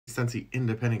Scentsy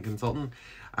independent consultant.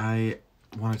 I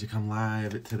wanted to come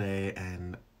live today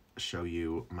and show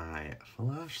you my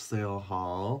flash sale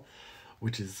haul,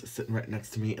 which is sitting right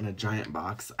next to me in a giant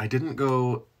box. I didn't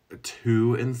go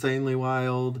too insanely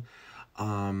wild.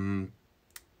 I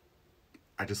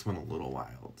just went a little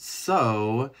wild.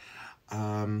 So,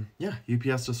 yeah,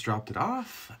 UPS just dropped it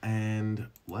off, and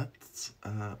let's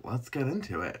get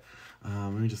into it.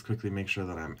 Let me just quickly make sure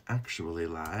that I'm actually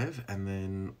live, and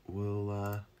then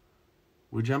we'll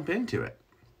jump into it.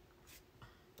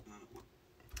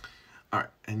 All right,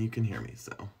 and you can hear me,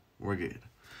 so we're good.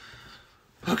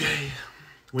 Okay,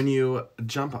 when you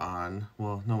jump on,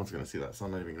 well, no one's gonna see that, so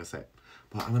I'm not even gonna say it,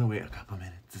 but I'm gonna wait a couple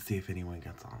minutes to see if anyone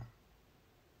gets on.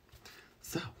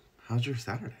 So, how's your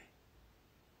Saturday?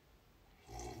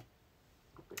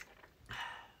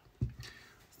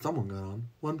 Someone got on.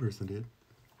 One person did.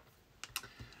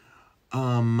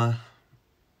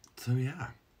 So yeah.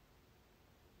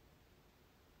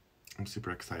 I'm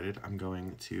super excited. I'm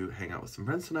going to hang out with some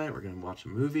friends tonight. We're going to watch a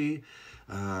movie.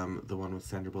 The one with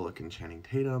Sandra Bullock and Channing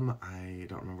Tatum. I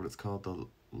don't remember what it's called. The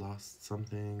Lost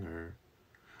something, or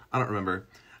I don't remember.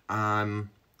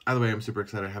 Either way, I'm super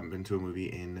excited. I haven't been to a movie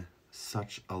in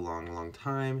such a long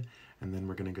time. And then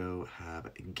we're going to go have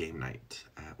a game night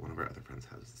at one of our other friends'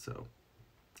 houses. So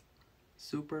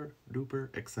super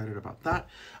duper excited about that.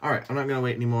 All right, I'm not going to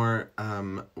wait anymore.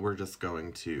 We're just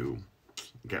going to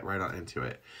get right on into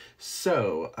it.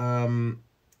 So, I'm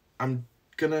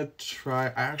gonna try,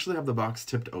 I actually have the box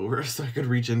tipped over so I could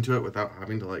reach into it without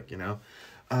having to, like, you know.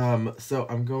 So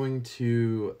I'm going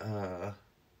to,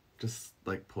 just,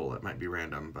 like, pull. It might be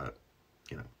random, but,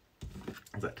 you know.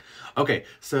 That's it. Okay,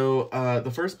 so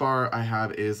the first bar I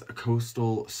have is a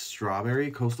Coastal Strawberry.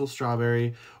 Coastal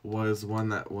Strawberry was one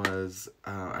that was,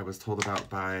 I was told about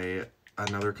by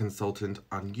another consultant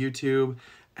on YouTube,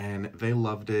 and they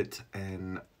loved it,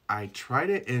 and I tried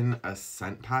it in a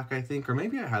scent pack, I think, or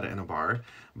maybe I had it in a bar,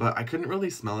 but I couldn't really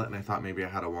smell it, and I thought maybe I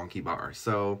had a wonky bar.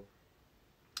 So,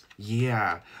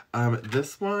 yeah,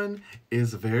 this one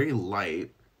is very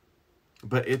light,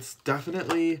 but it's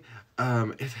definitely,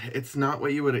 it's not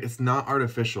what you would, it's not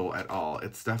artificial at all.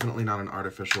 It's definitely not an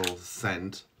artificial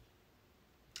scent.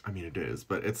 I mean, it is,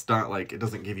 but it's not like, it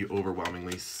doesn't give you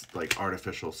overwhelmingly, like,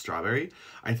 artificial strawberry.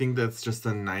 I think that's just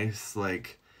a nice,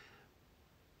 like,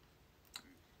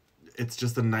 it's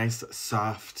just a nice,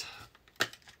 soft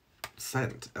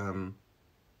scent.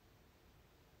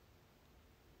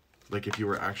 Like if you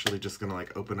were actually just gonna,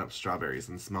 like, open up strawberries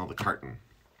and smell the carton.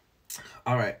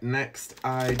 All right, next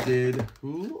I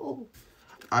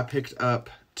picked up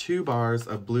 2 bars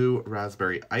of blue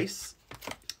raspberry ice.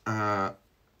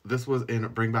 This was in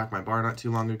Bring Back My Bar not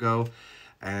too long ago,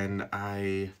 and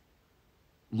I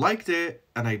liked it,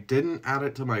 and I didn't add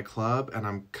it to my club, and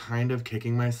I'm kind of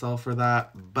kicking myself for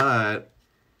that, but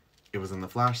it was in the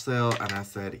flash sale, and I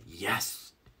said,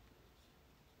 yes!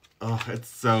 Oh, it's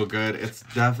so good. It's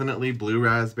definitely blue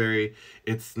raspberry.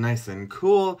 It's nice and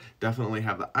cool. Definitely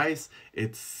have the ice.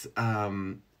 It's,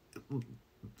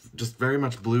 just very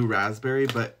much blue raspberry,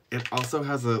 but it also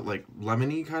has a, like,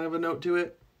 lemony kind of a note to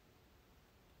it.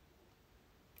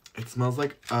 It smells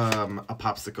like a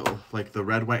popsicle, like the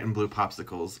red, white, and blue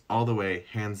popsicles, all the way,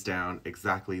 hands down,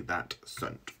 exactly that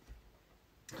scent.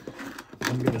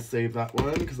 I'm gonna save that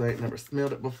one because I never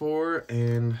smelled it before,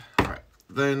 and all right.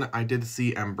 Then I did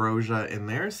see ambrosia in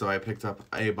there, so I picked up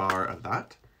a bar of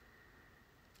that,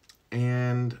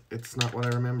 and it's not what I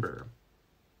remember.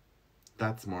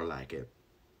 That's more like it.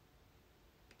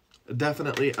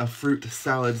 Definitely a fruit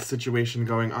salad situation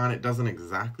going on. It doesn't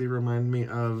exactly remind me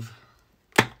of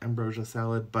ambrosia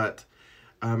salad, but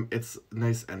it's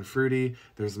nice and fruity.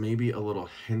 There's maybe a little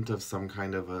hint of some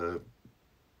kind of a,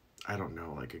 I don't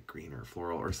know, like a green or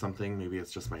floral or something. Maybe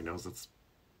it's just my nose that's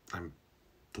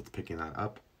picking that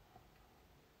up.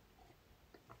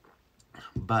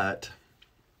 But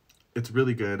it's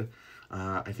really good.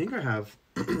 I think I have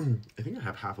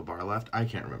half a bar left. I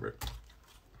can't remember.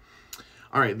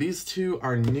 All right, these 2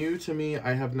 are new to me.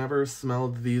 I have never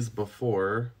smelled these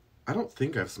before. I don't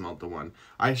think I've smelled the one.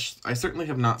 I certainly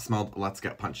have not smelled Let's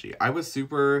Get Punchy. I was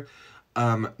super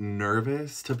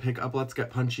nervous to pick up Let's Get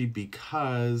Punchy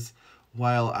because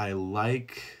while I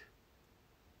like,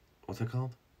 what's it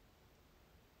called?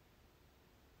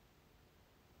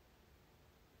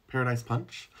 Paradise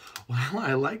Punch? While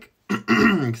I like,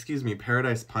 excuse me,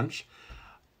 Paradise Punch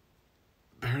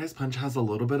has a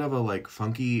little bit of a, like,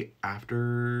 funky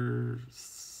after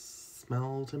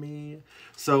smell to me.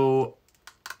 So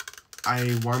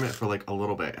I warm it for, like, a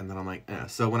little bit, and then I'm like, eh.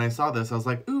 So when I saw this, I was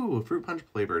like, ooh, fruit punch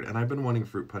flavored. And I've been wanting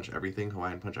fruit punch everything,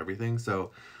 Hawaiian punch everything.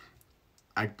 So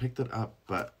I picked it up,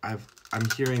 but I'm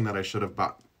hearing that I should have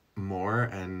bought more,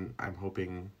 and I'm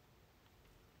hoping...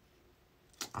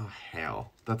 Oh,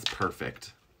 hell. That's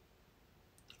perfect.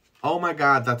 Oh my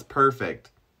god, that's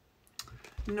perfect.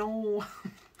 No.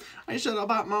 I should have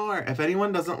bought more. If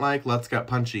anyone doesn't like Let's Get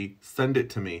Punchy, send it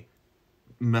to me.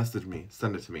 Message me.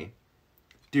 Send it to me.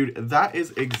 Dude, that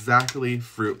is exactly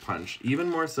Fruit Punch. Even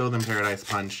more so than Paradise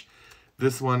Punch.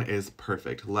 This one is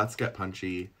perfect. Let's Get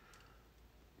Punchy.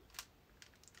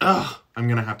 Ugh, I'm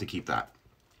gonna have to keep that.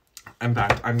 In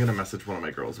fact, I'm gonna message one of my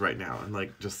girls right now and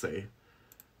like just say,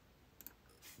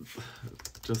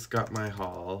 just got my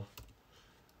haul.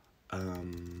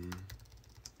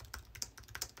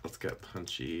 Let's Get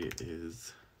Punchy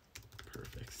is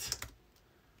perfect.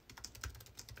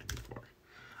 I need more.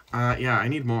 Yeah, I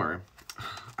need more.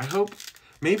 I hope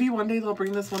maybe one day they'll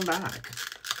bring this one back.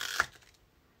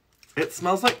 It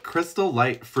smells like Crystal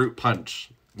Light Fruit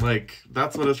Punch. Like,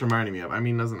 that's what it's reminding me of. I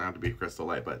mean, it doesn't have to be Crystal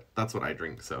Light, but that's what I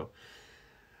drink, so.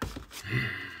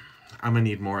 I'm gonna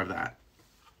need more of that.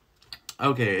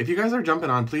 Okay, if you guys are jumping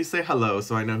on, please say hello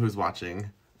so I know who's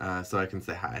watching, so I can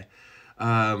say hi.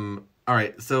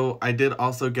 Alright, so I did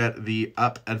also get the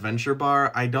Up Adventure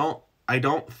Bar. I don't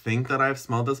think that I've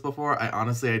smelled this before. I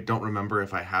don't remember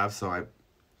if I have, so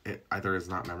it either is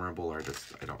not memorable or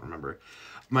just I don't remember.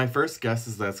 My first guess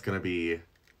is that's gonna be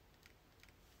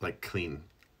like clean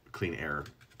air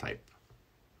type.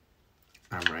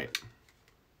 I'm right.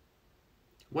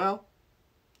 Well,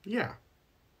 yeah.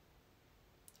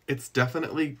 It's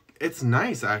definitely, it's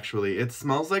nice actually. It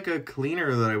smells like a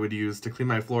cleaner that I would use to clean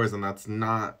my floors, and that's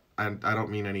not, I don't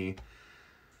mean anything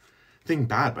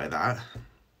bad by that.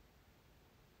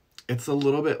 It's a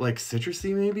little bit like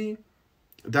citrusy maybe.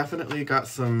 Definitely got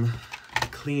some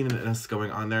cleanness going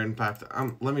on there. In fact,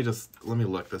 let me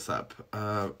look this up.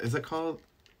 Is it called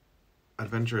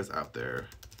Adventure is Out There?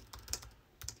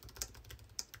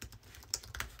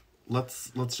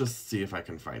 Let's just see if I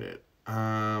can find it.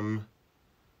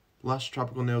 Lush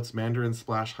tropical notes, mandarin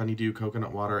splash, honeydew,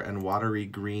 coconut water, and watery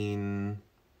green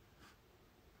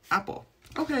apple.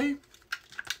 Okay.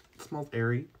 It smells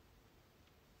airy.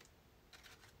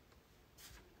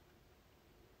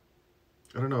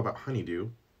 I don't know about honeydew.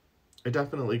 I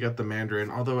definitely get the mandarin,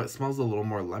 although it smells a little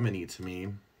more lemony to me.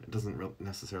 It doesn't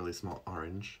necessarily smell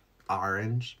orange.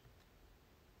 Orange.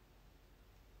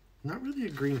 Not really a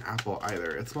green apple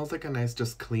either. It smells like a nice,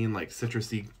 just clean, like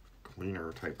citrusy,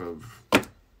 cleaner type of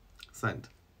scent.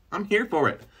 I'm here for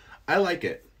it. I like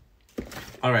it.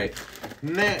 All right.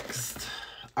 Next,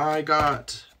 I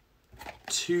got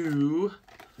 2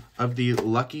 of the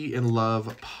Lucky in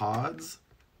Love pods.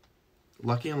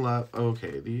 Lucky in Love.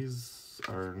 Okay, these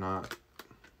are not.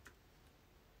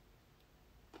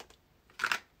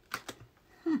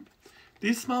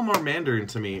 These smell more mandarin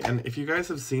to me, and if you guys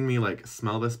have seen me like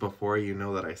smell this before, you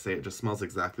know that I say it just smells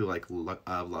exactly like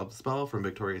Love Spell from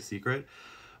Victoria's Secret.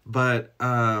 But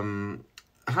hi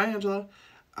Angela,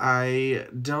 I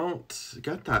don't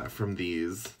get that from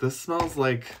these. This smells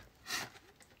like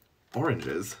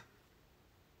oranges.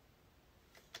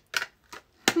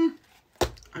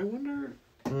 I wonder.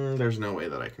 There's no way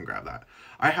that I can grab that.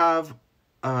 I have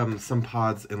some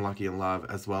pods in Lucky in Love,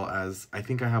 as well as I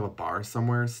think I have a bar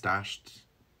somewhere stashed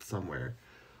somewhere.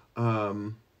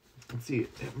 Let's see,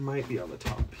 it might be on the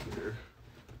top here.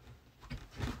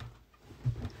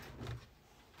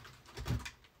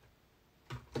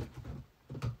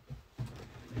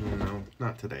 No,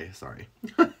 not today, sorry.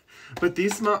 But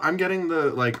these smell, I'm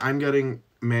getting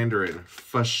mandarin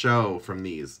for show from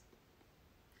these.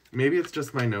 Maybe it's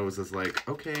just my nose is like,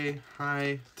 okay,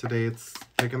 hi, today it's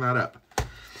picking that up.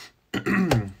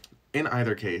 In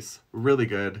either case, really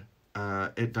good.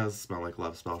 It does smell like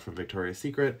Love Spell from Victoria's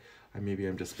Secret. Maybe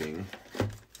I'm just being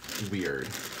weird.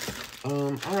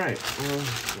 Alright.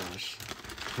 Oh, gosh.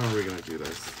 How are we gonna do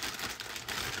this?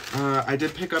 I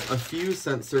did pick up a few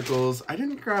scent circles. I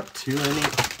didn't grab too many.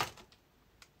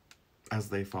 As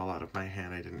they fall out of my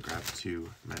hand, I didn't grab too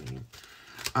many.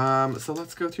 So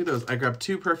let's go through those. I grabbed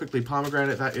 2 Perfectly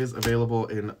Pomegranate. That is available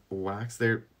in wax.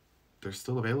 They're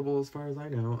still available as far as I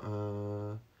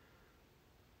know.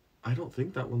 I don't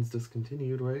think that one's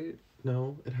discontinued, right?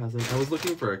 No, it hasn't. I was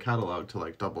looking for a catalog to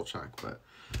like double check, but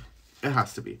it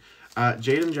has to be.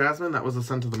 Jade and Jasmine, that was the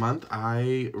scent of the month.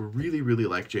 I really, really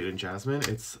like Jade and Jasmine.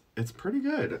 It's pretty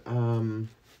good.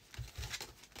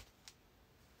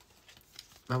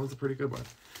 That was a pretty good one.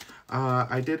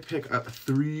 I did pick up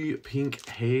 3 Pink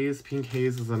Haze. Pink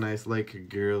Haze is a nice, like,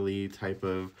 girly type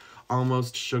of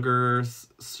almost sugar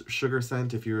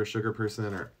scent. If you're a sugar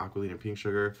person or Aqualina Pink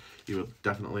Sugar, you would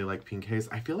definitely like Pink Haze.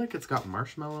 I feel like it's got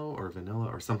marshmallow or vanilla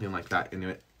or something like that in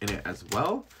it as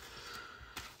well.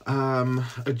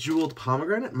 A jeweled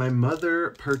pomegranate. My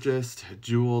mother purchased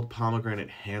jeweled pomegranate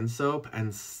hand soap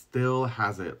and still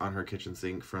has it on her kitchen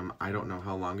sink from I don't know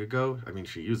how long ago. I mean,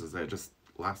 she uses it. It just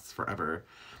lasts forever.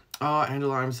 Oh,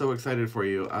 Angela, I'm so excited for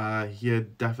you. You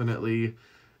definitely...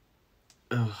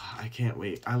 Ugh, I can't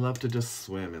wait. I love to just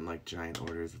swim in like giant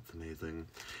orders. It's amazing.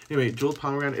 Anyway, jeweled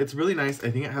pomegranate. It's really nice.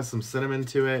 I think it has some cinnamon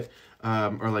to it,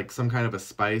 or like some kind of a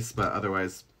spice, but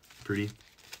otherwise fruity.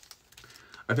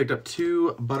 I picked up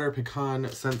 2 butter pecan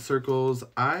scent circles.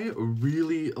 I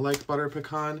really like butter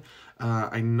pecan.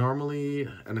 I normally,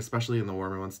 and especially in the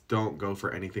warmer months, don't go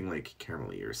for anything like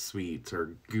caramelly or sweet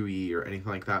or gooey or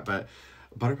anything like that, but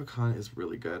butter pecan is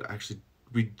really good. Actually,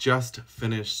 we just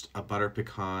finished a butter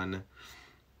pecan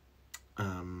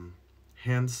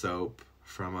hand soap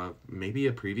from maybe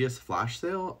a previous flash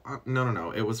sale.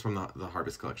 No, it was from the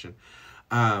Harvest collection.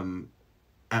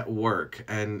 At work,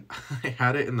 and I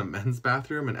had it in the men's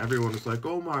bathroom, and everyone was like,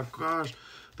 oh my gosh,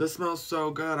 this smells so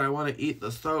good, I want to eat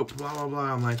the soap, blah blah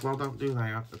blah. I'm like, well, don't do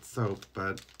that, it's soap,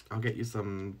 but I'll get you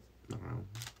some, I don't know,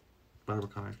 butter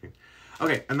pecan ice cream.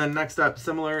 Okay, and then next up,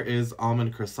 similar, is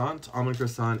almond croissant. Almond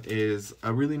croissant is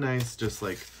a really nice, just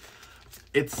like,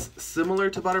 it's similar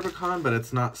to butter pecan, but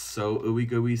it's not so ooey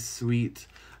gooey sweet,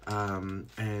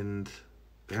 and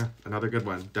yeah, another good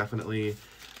one. Definitely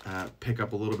pick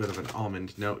up a little bit of an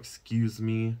almond note. Excuse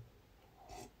me.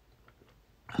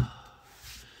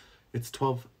 It's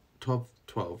 12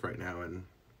 right now, and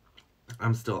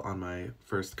I'm still on my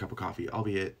first cup of coffee,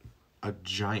 albeit a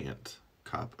giant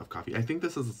cup of coffee. I think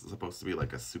this is supposed to be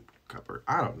like a soup cup, or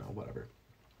I don't know, whatever.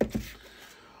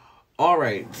 All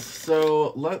right,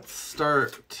 so let's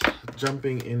start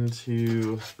jumping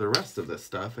into the rest of this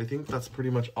stuff. I think that's pretty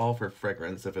much all for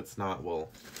fragrance. If it's not, we'll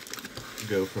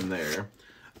go from there.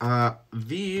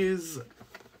 These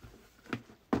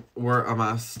were a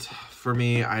must for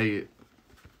me.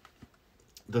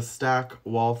 The Stack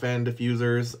wall fan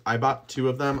diffusers, I bought 2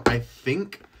 of them. I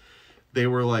think they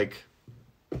were like,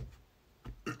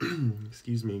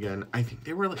 excuse me again, I think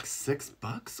they were like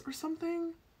 $6 or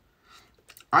something.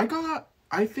 I got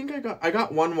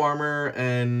 1 warmer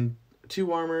and 2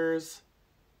 warmers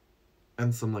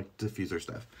and some like diffuser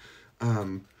stuff.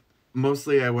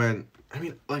 Mostly I went, I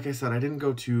mean, like I said, I didn't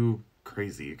go too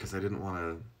crazy because I didn't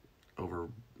want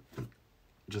to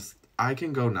I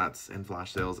can go nuts in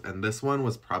flash sales, and this one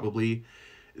was probably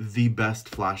the best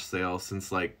flash sale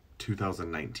since like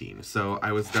 2019. So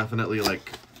I was definitely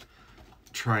like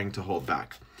trying to hold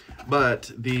back.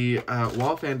 But the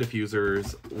wall fan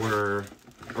diffusers were,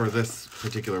 or this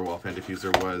particular wall fan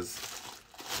diffuser was,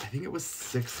 I think it was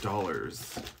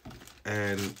 $6.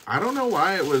 And I don't know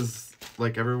why it was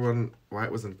like why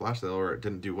it was in flash sale or it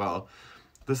didn't do well.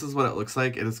 This is what it looks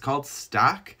like. It is called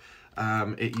Stack.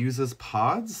 It uses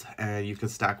pods, and you can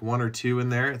stack 1 or 2 in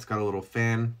there. It's got a little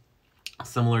fan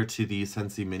similar to the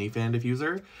Scentsy mini fan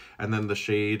diffuser, and then the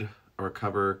shade or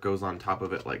cover goes on top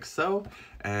of it like so,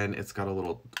 and it's got a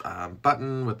little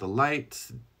button with the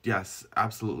light. Yes,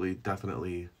 absolutely,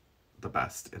 definitely the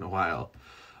best in a while.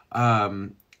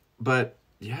 But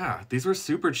yeah, these were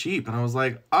super cheap, and I was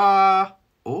like,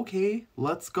 okay,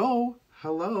 let's go.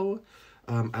 Hello.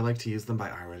 I like to use them by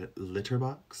our litter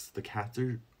box. The cat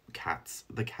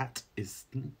is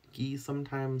sneaky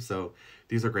sometimes, so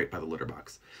these are great by the litter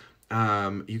box.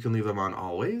 You can leave them on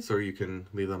always, or you can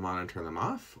leave them on and turn them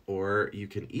off, or you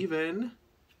can even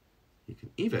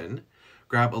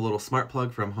grab a little smart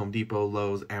plug from Home Depot,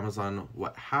 Lowe's, Amazon,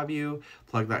 what have you,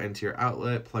 plug that into your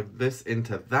outlet, plug this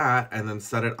into that, and then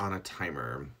set it on a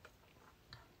timer.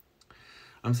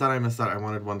 I'm sad I missed out. I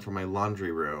wanted one for my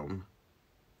laundry room.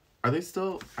 Are they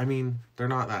still, I mean, they're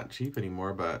not that cheap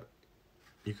anymore, but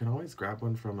you can always grab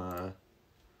one from a,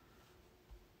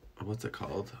 what's it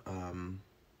called?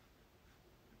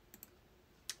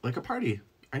 Like a party.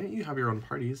 I think you have your own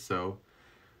parties, so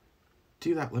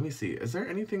do that. Let me see. Is there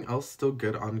anything else still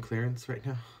good on clearance right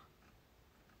now?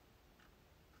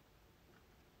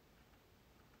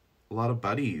 A lot of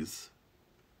buddies.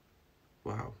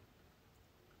 Wow.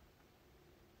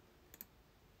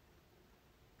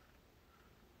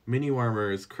 Mini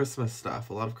warmers, Christmas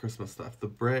stuff, a lot of Christmas stuff. The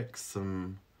bricks,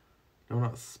 some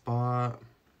donut spot.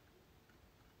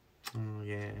 Oh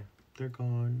yeah, they're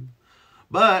gone.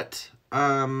 But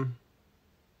call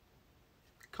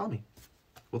me.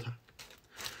 We'll talk.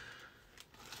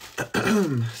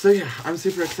 So yeah, I'm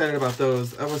super excited about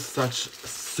those. That was such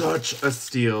a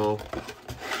steal.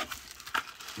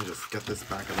 Let me just get this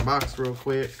back in the box real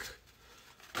quick.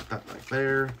 Put that right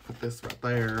there. Put this right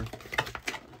there.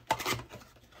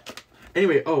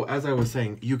 Anyway, oh, as I was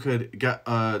saying, you could get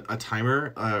a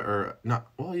timer, or not,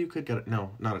 well, you could get it,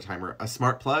 no, not a timer, a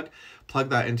smart plug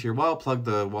that into your wall, plug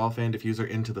the wall fan diffuser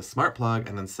into the smart plug,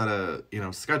 and then set a,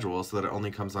 schedule so that it only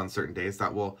comes on certain days.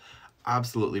 That will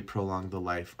absolutely prolong the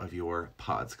life of your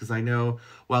pods. Because I know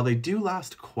while they do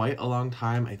last quite a long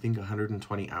time, I think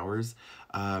 120 hours,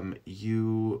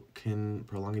 you can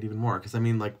prolong it even more. Because I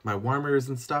mean, like my warmers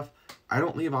and stuff, I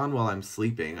don't leave on while I'm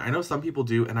sleeping. I know some people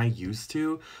do, and I used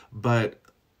to, but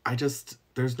I guess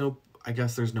there's no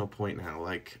point now.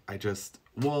 Like,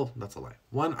 well, that's a lie.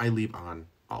 One, I leave on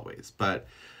always, but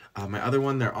my other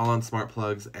one, they're all on smart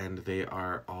plugs, and they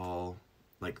are all,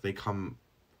 like, they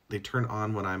turn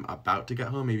on when I'm about to get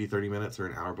home, maybe 30 minutes or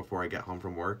an hour before I get home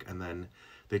from work, and then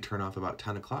they turn off about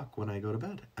 10 o'clock when I go to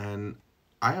bed. And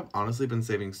I have honestly been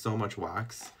saving so much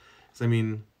wax, because I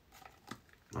mean,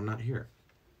 I'm not here.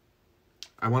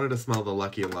 I wanted to smell the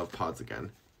Lucky and Love pods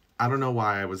again. I don't know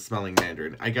why I was smelling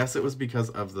Mandarin. I guess it was because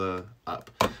of the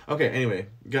up. Okay, anyway,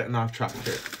 getting off track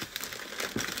here.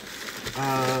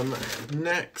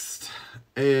 Next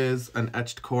is an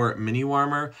Etched Core mini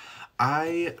warmer.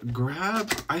 I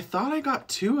thought I got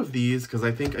 2 of these because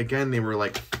I think, again, they were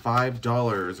like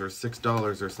 $5 or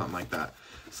 $6 or something like that.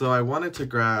 So I wanted to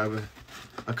grab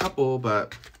a couple,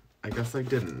 but I guess I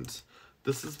didn't.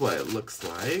 This is what it looks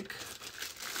like.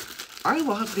 I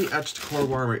love the Etched Core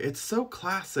warmer. It's so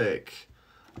classic.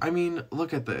 I mean,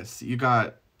 look at this.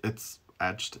 It's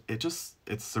etched.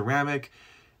 It's ceramic.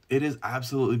 It is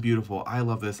absolutely beautiful. I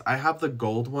love this. I have the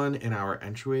gold one in our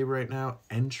entryway right now,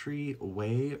 and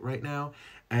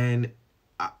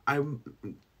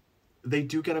they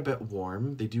do get a bit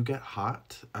warm. They do get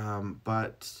hot,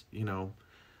 but,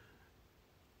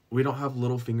 we don't have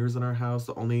little fingers in our house.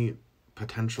 The only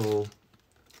potential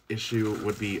issue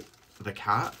would be the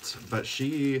cat, but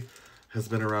she has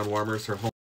been around warmers her whole.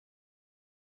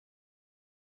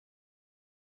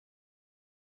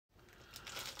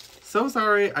 So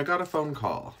sorry, I got a phone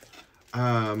call.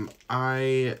 The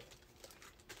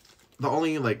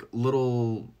only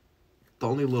little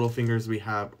fingers we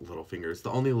have,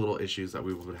 the only little issues that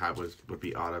we would have would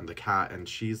be Autumn, the cat, and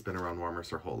she's been around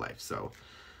warmers her whole life, so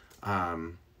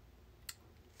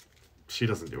she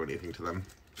doesn't do anything to them.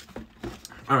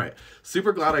 All right,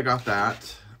 super glad I got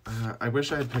that. I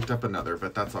wish I had picked up another,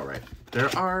 but that's all right. There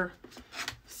are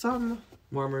some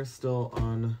warmers still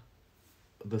on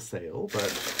the sale, but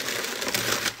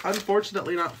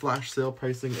unfortunately not flash sale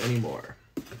pricing anymore.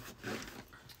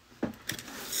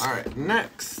 All right,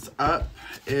 next up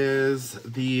is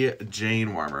the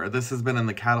Jane warmer. This has been in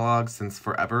the catalog since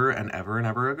forever and ever and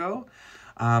ever ago.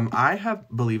 I have,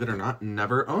 believe it or not,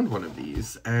 never owned one of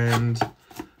these, and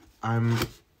I'm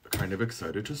kind of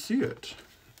excited to see it.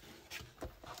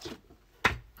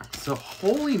 So,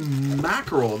 holy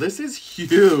mackerel, this is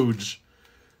huge.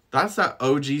 That's that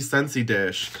OG Scentsy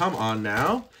dish. Come on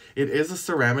now. It is a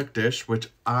ceramic dish, which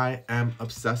I am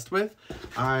obsessed with.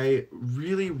 I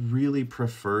really, really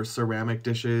prefer ceramic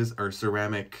dishes or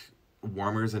ceramic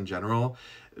warmers in general.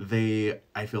 I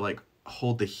feel like,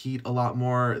 hold the heat a lot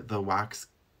more. The wax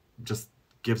just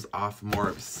gives off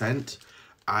more scent,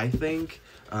 I think.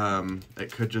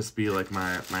 It could just be like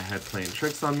my head playing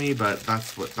tricks on me, but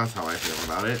that's how I feel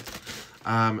about it.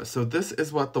 So this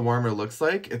is what the warmer looks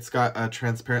like. It's got a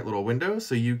transparent little window,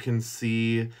 so you can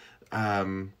see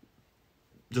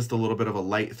just a little bit of a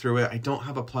light through it. I don't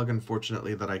have a plug,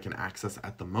 unfortunately, that I can access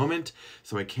at the moment,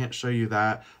 so I can't show you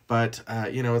that. But,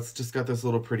 it's just got this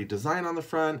little pretty design on the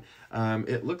front.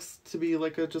 It looks to be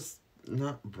like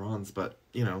not bronze, but,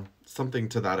 something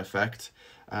to that effect.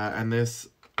 And this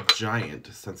giant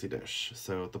Scentsy dish.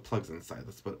 So the plug's inside,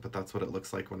 but that's what it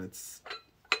looks like when it's,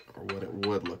 or what it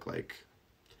would look like.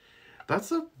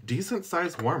 That's a decent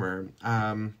sized warmer.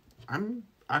 I'm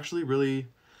actually really,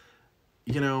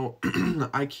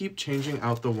 I keep changing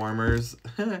out the warmers.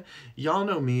 Y'all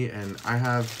know me, and I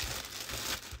have,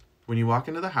 when you walk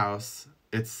into the house,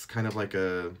 it's kind of like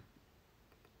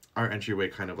our entryway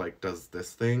kind of like does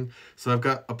this thing. So I've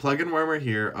got a plug-in warmer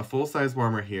here, a full-size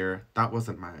warmer here. That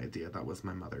wasn't my idea, that was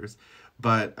my mother's,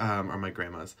 but or my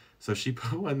grandma's. So she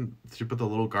put the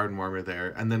little garden warmer there,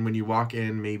 and then when you walk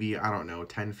in, maybe, I don't know,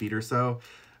 10 feet or so,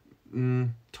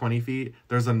 20 feet,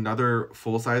 there's another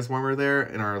full-size warmer there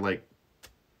in our, like,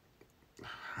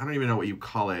 I don't even know what you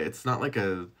call it. It's not like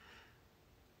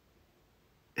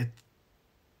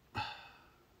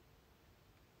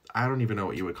I don't even know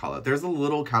what you would call it. There's a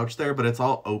little couch there, but it's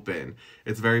all open.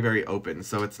 It's very, very open.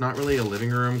 So it's not really a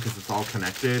living room because it's all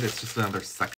connected. It's just another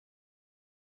section.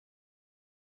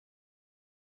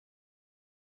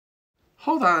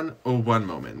 Hold on one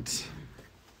moment.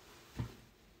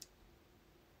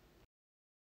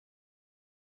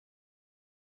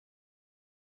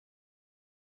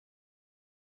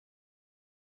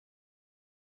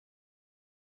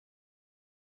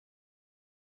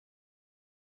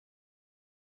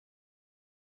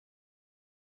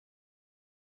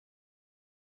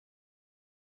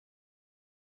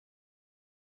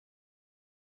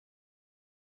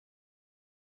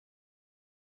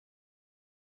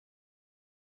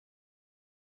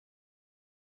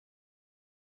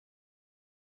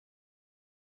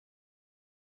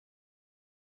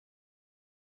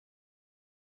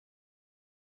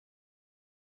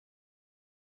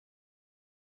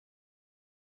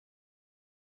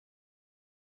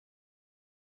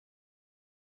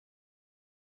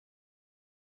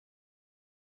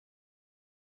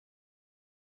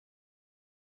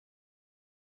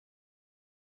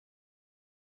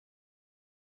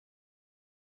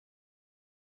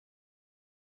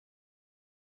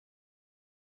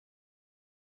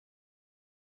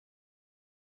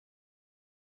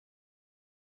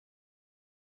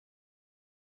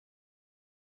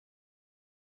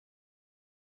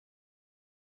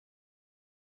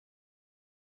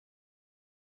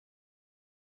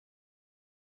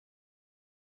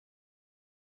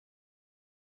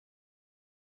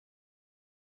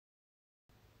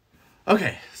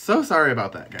 Okay, so sorry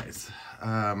about that, guys.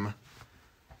 My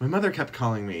mother kept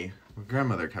calling me. My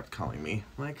grandmother kept calling me.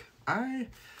 Like, I'm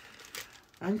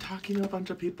talking to a bunch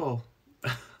of people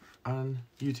on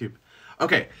YouTube.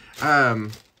 Okay,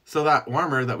 so that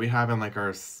warmer that we have in like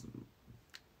our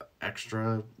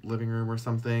extra living room or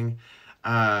something,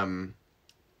 I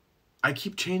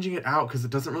keep changing it out because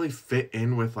it doesn't really fit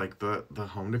in with like the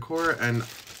home decor, and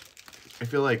I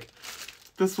feel like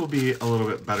this will be a little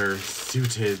bit better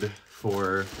suited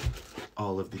for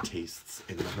all of the tastes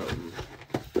in the home.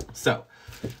 So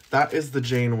that is the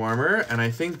Jane warmer, and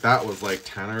I think that was like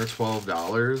 $10 or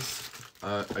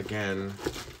 $12. Again,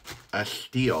 a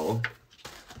steal.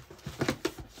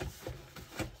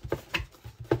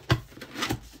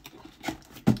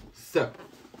 So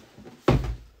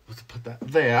let's put that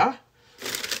there.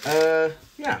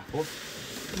 Yeah, we'll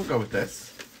go with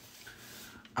this.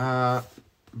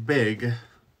 Big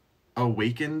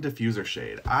Awakened diffuser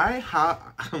shade.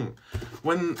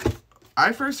 When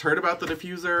I first heard about the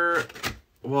diffuser,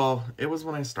 well, it was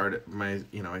when I started I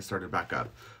started back up,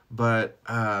 but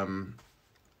I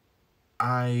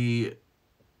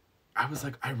was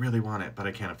like, I really want it, but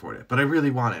I can't afford it. But I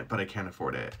really want it, but I can't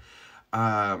afford it.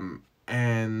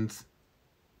 And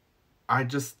I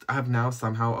have now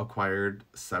somehow acquired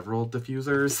several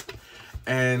diffusers,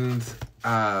 and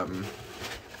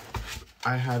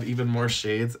I have even more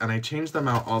shades, and I change them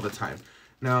out all the time.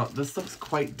 Now, this looks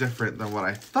quite different than what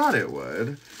I thought it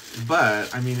would,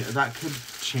 but, I mean, that could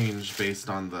change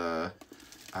based on the,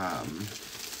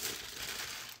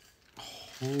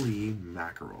 holy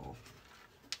mackerel.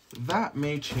 That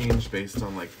may change based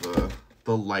on, like,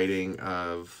 the lighting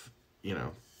of, you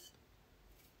know,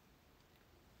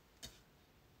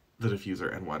 the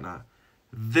diffuser and whatnot.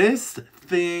 This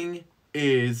thing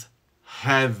is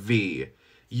heavy.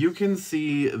 You can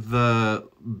see the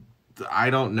I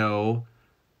don't know,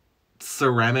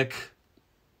 ceramic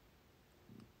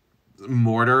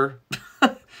mortar,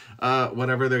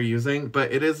 whatever they're using,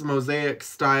 but it is mosaic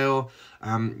style.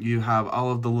 You have all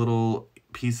of the little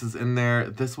pieces in there.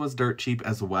 This was dirt cheap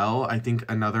as well. I think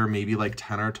another maybe like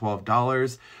 $10 or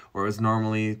 $12, whereas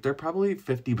normally they're probably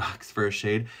 $50 for a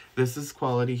shade. This is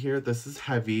quality here. This is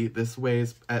heavy. This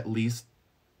weighs at least,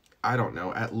 I don't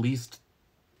know, at least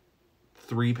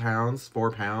 3 pounds,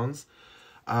 4 pounds.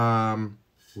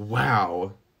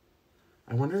 Wow.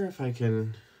 I wonder if I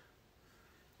can,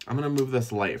 I'm gonna move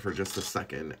this light for just a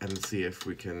second and see if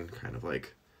we can kind of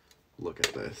like look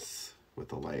at this with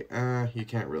the light. You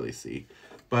can't really see,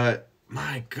 but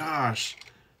my gosh,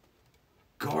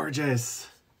 gorgeous,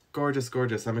 gorgeous,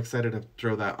 gorgeous. I'm excited to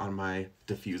throw that on my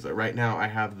diffuser. Right now I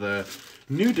have the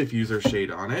new diffuser shade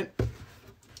on it,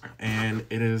 and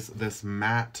it is this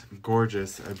matte,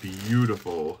 gorgeous,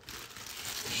 beautiful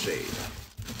shade.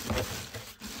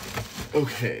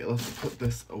 Okay, let's put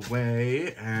this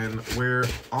away, and we're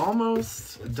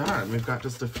almost done. We've got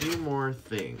just a few more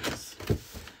things.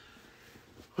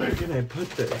 Where can I put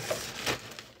this?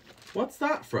 What's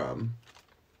that from?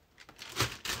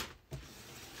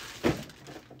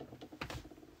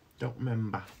 Don't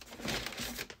remember.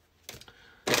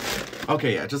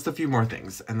 Okay, yeah, just a few more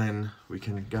things, and then we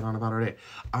can get on about our day.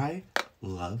 I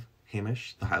love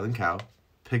Hamish, the Highland Cow.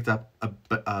 Picked up a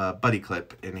buddy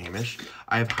clip in Hamish.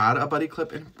 I've had a buddy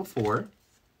clip in before.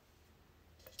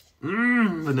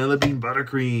 Vanilla bean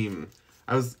buttercream.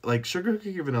 I was like, sugar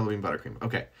cookie or vanilla bean buttercream.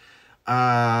 Okay.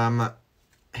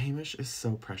 Hamish is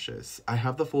so precious. I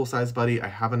have the full-size buddy. I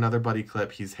have another buddy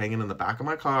clip. He's hanging in the back of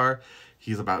my car.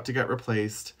 He's about to get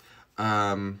replaced.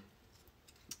 Maybe.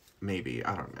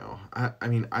 I don't know. I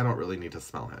mean, I don't really need to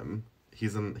smell him.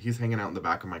 He's hanging out in the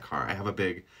back of my car. I have a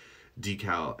big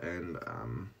decal, and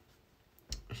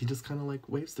he just kind of like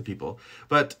waves to people.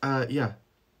 But yeah,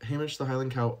 Hamish the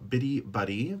Highland Cow Biddy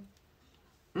Buddy.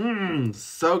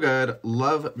 So good.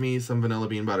 Love me some vanilla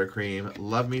bean buttercream.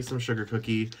 Love me some sugar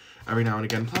cookie every now and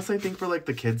again. Plus, I think for like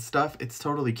the kids stuff, it's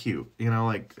totally cute. You know,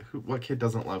 like what kid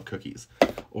doesn't love cookies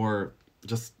or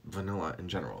just vanilla in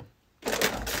general?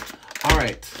 All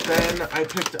right, then I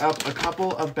picked up a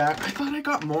couple of bags. I thought I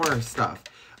got more stuff.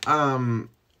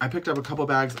 I picked up a couple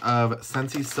bags of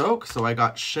Scentsy soak. So I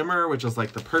got Shimmer, which is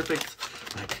like the perfect,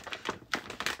 like,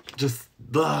 just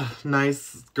the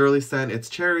nice girly scent. It's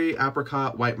cherry,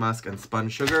 apricot, white musk, and spun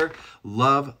sugar.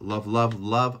 Love, love, love,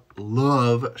 love,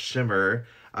 love Shimmer.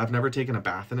 I've never taken a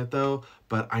bath in it though,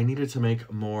 but I needed to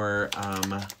make more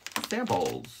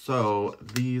samples. So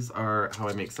these are how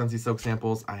I make Scentsy soak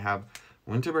samples. I have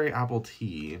Winterberry apple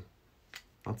tea.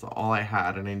 That's all I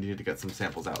had, and I needed to get some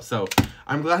samples out. So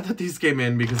I'm glad that these came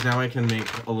in, because now I can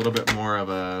make a little bit more of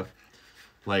a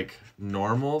like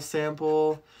normal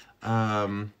sample.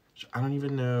 I don't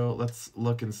even know. Let's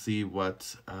look and see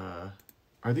what,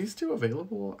 are these two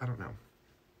available? I don't know.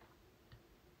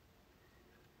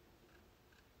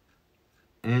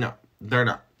 No, they're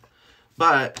not.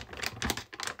 But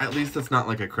at least it's not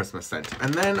like a Christmas scent.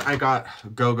 And then I got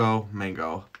Go-Go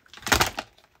Mango.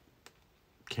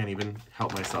 Can't even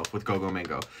help myself with Go-Go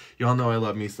Mango. Y'all know I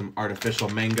love me some artificial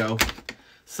mango.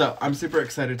 So I'm super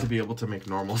excited to be able to make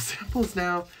normal samples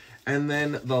now. And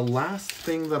then the last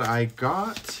thing that I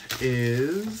got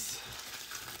is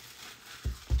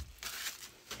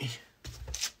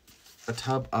a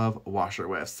tub of washer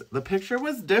whiffs. The picture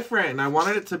was different and I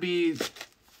wanted it to be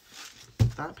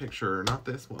that picture, not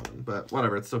this one, but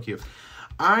whatever, it's still cute.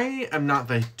 I am not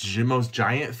the most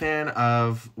giant fan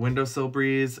of Windowsill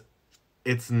Breeze.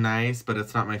 It's nice, but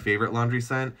it's not my favorite laundry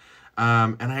scent.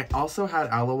 And I also had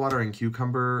aloe water and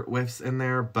cucumber whiffs in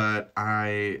there, but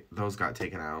those got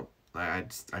taken out. I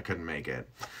couldn't make it.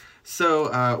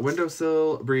 So,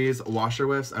 Windowsill Breeze washer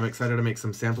whiffs. I'm excited to make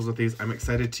some samples with these. I'm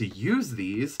excited to use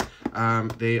these.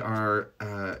 They are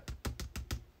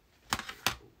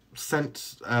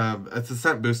scent. It's a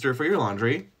scent booster for your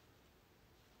laundry.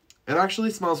 It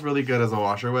actually smells really good as a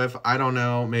washer whiff. I don't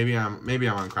know. Maybe I'm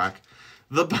on crack.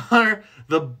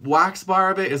 The wax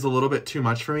bar of it is a little bit too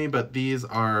much for me, but these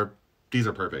are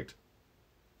perfect.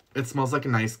 It smells like a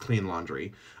nice clean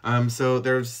laundry. So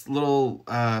there's little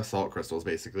salt crystals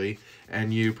basically,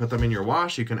 and you put them in your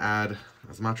wash. You can add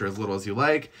as much or as little as you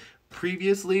like.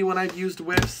 Previously, when I've used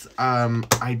whiffs,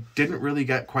 I didn't really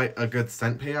get quite a good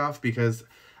scent payoff because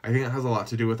I think it has a lot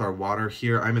to do with our water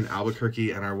here. I'm in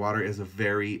Albuquerque and our water is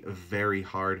very, very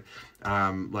hard.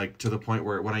 Like to the point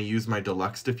where when I use my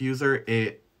deluxe diffuser,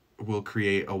 it will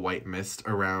create a white mist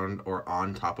around or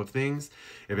on top of things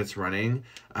if it's running.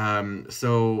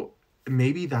 So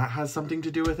maybe that has something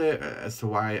to do with it as to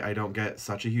why I don't get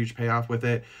such a huge payoff with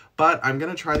it. But I'm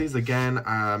going to try these again.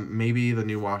 Maybe the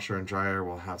new washer and dryer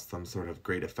will have some sort of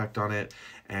great effect on it,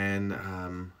 and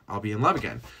I'll be in love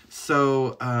again.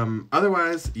 So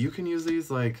otherwise, you can use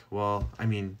these like, well, I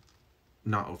mean,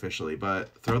 not officially,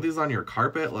 but throw these on your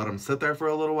carpet, let them sit there for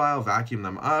a little while, vacuum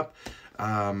them up,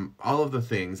 all of the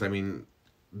things. I mean,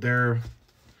 they're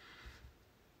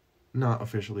not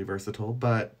officially versatile,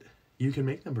 but you can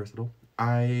make them versatile.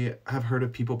 I have heard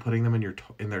of people putting them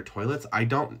in their toilets. I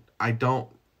don't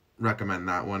recommend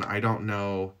that one. I don't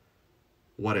know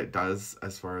what it does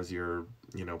as far as your,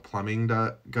 plumbing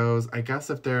goes. I guess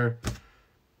if they're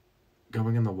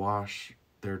going in the wash,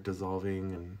 they're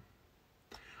dissolving, and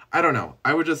I don't know.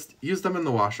 I would just use them in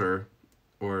the washer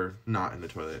or not in the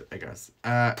toilet, I guess.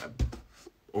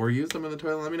 Or use them in the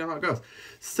toilet. Let me know how it goes.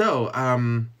 So,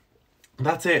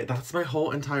 that's it. That's my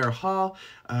whole entire haul.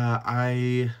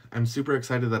 I am super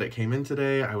excited that it came in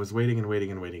today. I was waiting and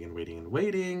waiting and waiting and waiting and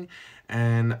waiting,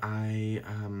 and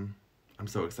I'm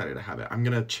so excited to have it. I'm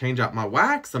gonna change out my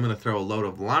wax. I'm gonna throw a load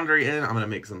of laundry in. I'm gonna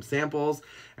make some samples,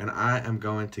 and I am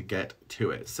going to get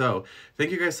to it. So thank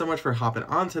you guys so much for hopping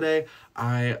on today.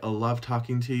 I love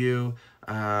talking to you.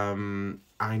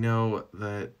 I know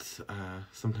that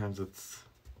sometimes it's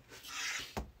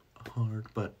hard,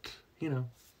 but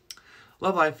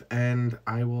love life, and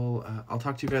I'll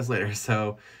talk to you guys later.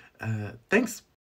 So thanks.